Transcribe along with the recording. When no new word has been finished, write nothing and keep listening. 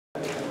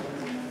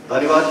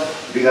धन्यवाद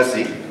विकास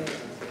जी।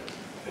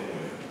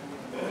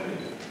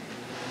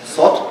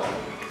 Short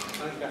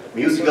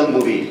musical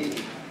movie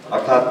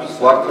अर्थात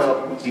स्वार्थ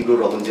तिम्रो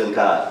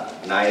रहुन्जेलका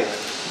नायक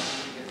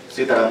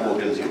सीताराम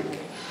पोखरेल जी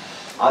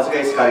आज का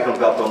इस कार्यक्रम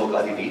का प्रमुख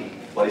अतिथि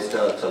वरिष्ठ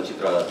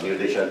चलचित्र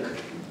निर्देशक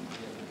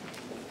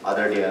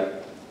आदरणीय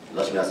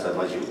लक्ष्मीनाथ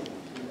शर्मा जी,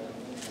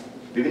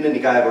 विभिन्न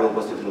निकायबाट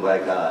उपस्थित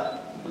हुनुभएका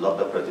लब्ध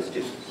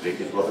प्रतिष्ठित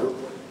व्यक्तित्वहरू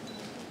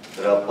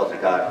र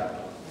पत्रकार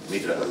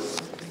मित्रहरू।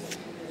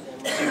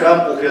 सीताराम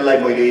पोखरेललाई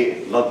मैले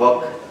लगभग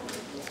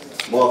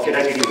म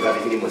केटाकेटी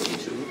हुँदादेखि नै म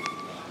चिन्छु।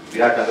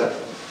 विराटनगर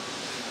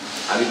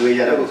हामी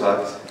दुवैजनाको घर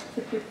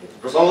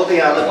र सम्भवतः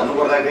यहाँलाई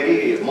भन्नुपर्दाखेरि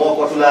म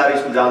कटुला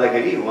स्कुल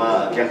जाँदाखेरि उहाँ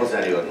क्याम्पस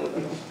जाने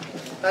गर्नुहुन्थ्यो।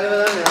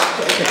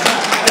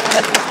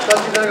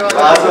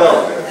 आज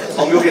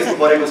संयोग यस्तो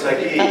परेको छ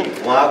कि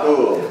उहाँको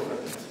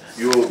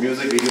यो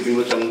म्युजिक भिडियो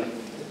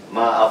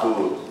विमोचनमा आफू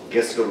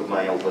गेस्टको रूपमा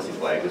यहाँ उपस्थित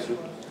भएको छु।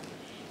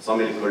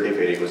 सम्मिलित गोल्डे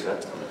फेरेको छ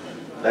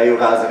र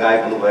एउटा आज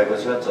गायक हुनुभएको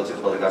छ।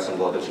 चलचित्र पत्रकार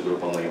सङ्घको अध्यक्षको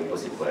रूपमा म यहाँ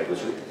उपस्थित भएको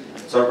छु।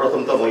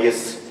 सर्वप्रथम त म यस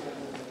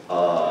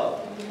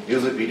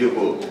म्युजिक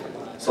भिडियोको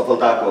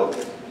सफलताको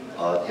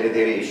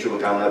धेरै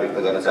शुभकामना व्यक्त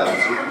गर्न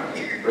चाहन्छु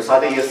र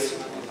साथै यस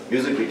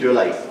म्युजिक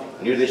भिडियोलाई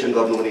निर्देशन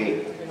गर्नुहुने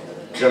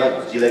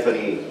जनकजीलाई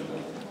पनि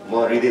म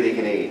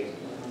हृदयदेखि नै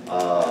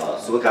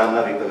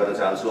शुभकामना व्यक्त गर्न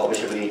चाहन्छु।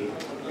 अवश्य पनि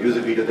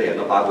म्युजिक भिडियो त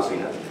हेर्न पाएको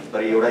छैन, तर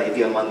एउटा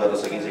यति अनुमान गर्न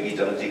सकिन्छ कि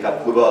जनकजीका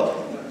पूर्व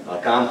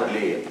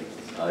कामहरूले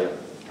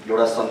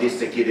एउटा सन्देश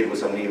चाहिँ के दिएको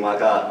छ भने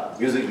उहाँका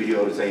म्युजिक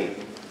भिडियोहरू चाहिँ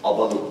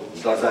अब्बल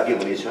दर्जाकै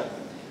हुनेछ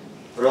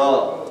र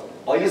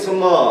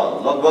अहिलेसम्म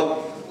लगभग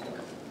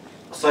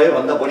 100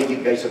 भन्दा बढी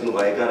गीत गाइसक्नु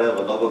भएका र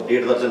लगभग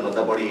 1.5 दर्जन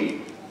भन्दा बढी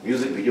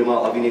म्युजिक भिडियोमा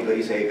अभिनय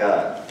गरिसकेका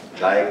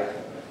गायक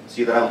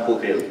सीताराम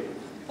पोखरेल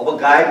अब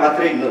गायक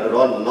मात्रै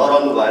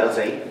नरहनु भएर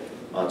चाहिँ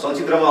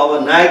चलचित्रमा अब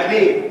नायक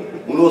नै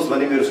हुनुहोस्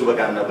भन्ने मेरो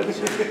शुभकामना पनि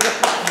छ।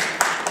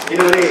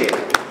 किनभने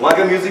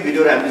उहाँका म्युजिक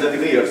भिडियोहरू हामीले जति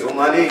पनि हेर्छौँ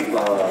उहाँले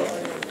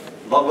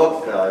लगभग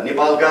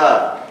नेपालका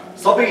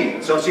सबै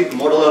चर्चित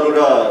मोडलहरू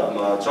र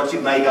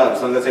चर्चित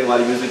नायिकाहरूसँग चाहिँ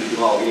उहाँले म्युजिक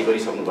भिडियोमा अभिनय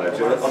गरिसक्नु भएको छ।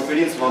 एउटा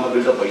कन्फिडेन्स उहाँमा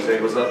बिल्डअप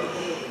भइसकेको छ।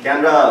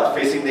 क्यामेरा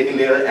फेसिङदेखि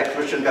लिएर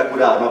एक्सप्रेसनका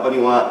कुराहरूमा पनि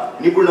उहाँ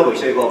निपुण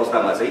भइसकेको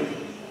अवस्थामा चाहिँ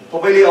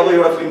तपाईँले अब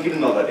एउटा फिल्म किन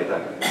नगर्ने त?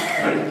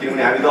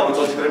 किनभने हामी त अब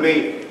चलचित्रमै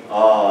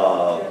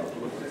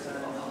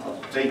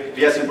चाहिँ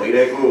क्रियाशील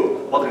भइरहेको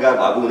पत्रकार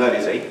भएको हुनाले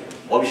चाहिँ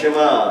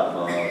भविष्यमा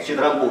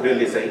सीताराम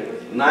पोखरेलले चाहिँ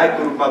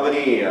नायकको रूपमा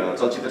पनि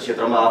चलचित्र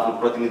क्षेत्रमा आफ्नो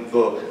प्रतिनिधित्व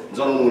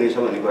जनाउनु हुनेछ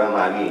भन्ने कुरामा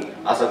हामी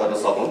आशा गर्न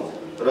सकौँ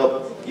र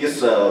यस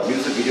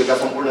म्युजिक भिडियोका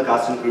सम्पूर्ण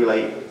कास्ट एन्ड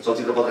क्रुलाई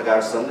चलचित्र पत्रकार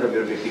सङ्घ र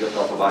मेरो व्यक्तिगत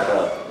तर्फबाट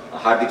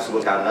हार्दिक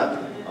शुभकामना।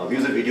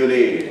 म्युजिक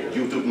भिडियोले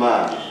युट्युबमा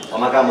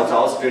धमाका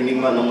मचाओस्,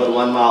 ट्रेन्डिङमा नम्बर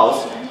 1 मा आओस्,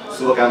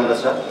 शुभकामना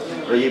छ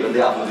र यही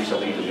भन्दै आफ्नो 2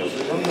 शब्द गीत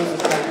गाउँछु।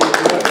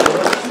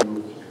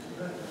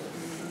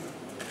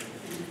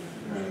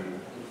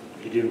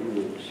 भिडियोको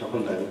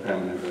सफलताको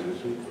कामना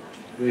गर्दछु।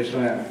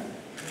 यसमा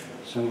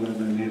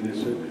संलग्न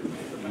निर्देशक,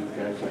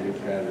 गीतकार,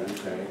 सङ्गीतकारहरू,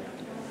 गायक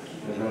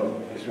र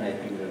यसमा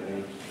एक्टिङ गर्ने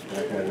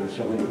कलाकारहरू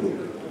सबैको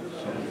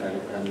सफलताको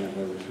कामना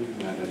गर्दछु।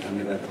 उहाँलाई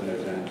धन्यवाद दिन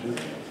चाहन्छु।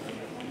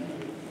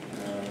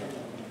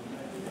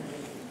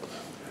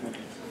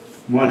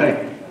 मलाई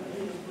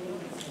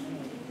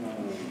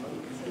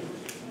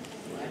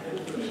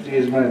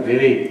स्टेजमा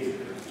धेरै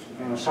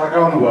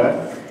सघाउनु भयो।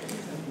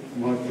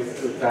 म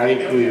त्यस्तो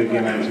तारिफको योग्य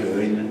मान्छे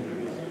होइन।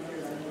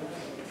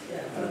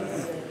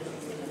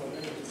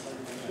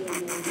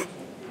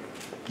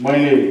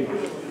 मैले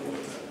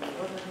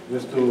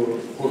जस्तो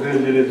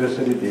पोखरेलजीले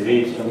जसरी धेरै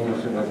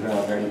सङ्घर्ष गरेर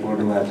अगाडि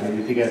बढ्नु भएको छ,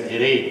 यतिका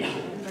धेरै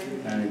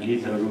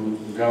गीतहरू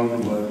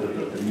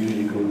गाउनुभयो,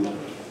 म्युजिकहरू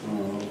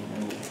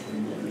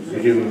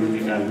भिडियोहरू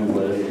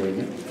निकाल्नुभयो होइन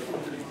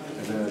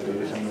र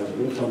धेरै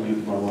सङ्घर्षको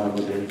सङ्गीतमा उहाँको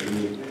धेरै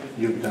ठुलो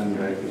योगदान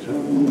रहेको छ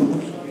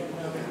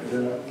र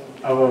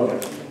अब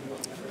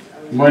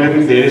मैले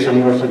पनि धेरै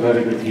सङ्घर्ष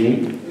गरेको थिएँ।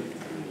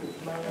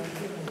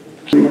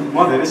 म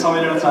धेरै समय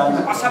लिन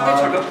चाहन्छु।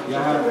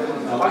 यहाँ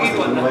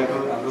भन्नुभएको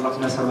हाम्रो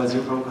लक्ष्मीनाथ शर्माज्यू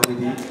प्रमुख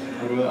अतिथि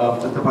र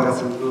चलचित्र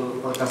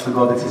प्रकाशनको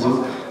अध्यक्षज्यू,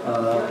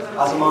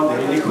 आज म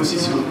धेरै नै खुसी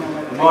छु।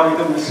 म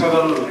एकदम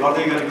स्ट्रगल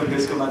गर्दै गरेको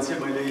देशको मान्छे।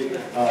 मैले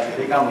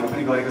धेरै कामहरू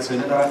पनि गरेको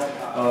छैन, तर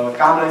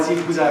कामलाई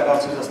चाहिँ पूजा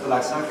गर्छु जस्तो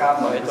लाग्छ। काम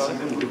भएपछि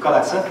एकदम ढुक्क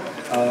लाग्छ।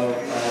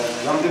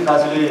 रमदेव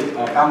दाजुले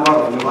काम गर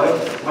भन्नुभयो,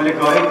 मैले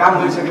गरेँ। काम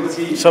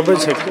गरिसकेपछि सबै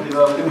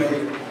मैले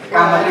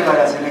काम मात्रै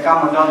गरेको छैन,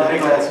 कामभन्दा धेरै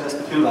गरेको छु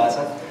जस्तो फिल भएको छ।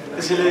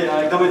 त्यसैले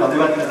एकदमै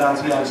धन्यवाद दिन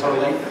चाहन्छु यहाँ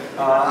सबैलाई।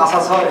 आशा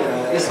छ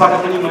यसबाट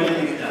पनि मैले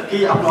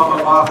केही आफ्नो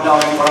आफूलाई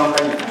अगाडि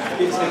बढाउनलाई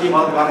केही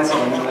मद्दत गर्नेछ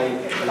भन्ने मलाई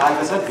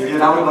लागेको छ। भिडियो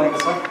राम्रो बनेको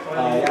छ।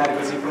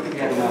 यहाँहरूको चाहिँ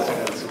प्रतिक्रिया दिन आशा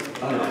गर्छु।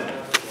 धन्यवाद।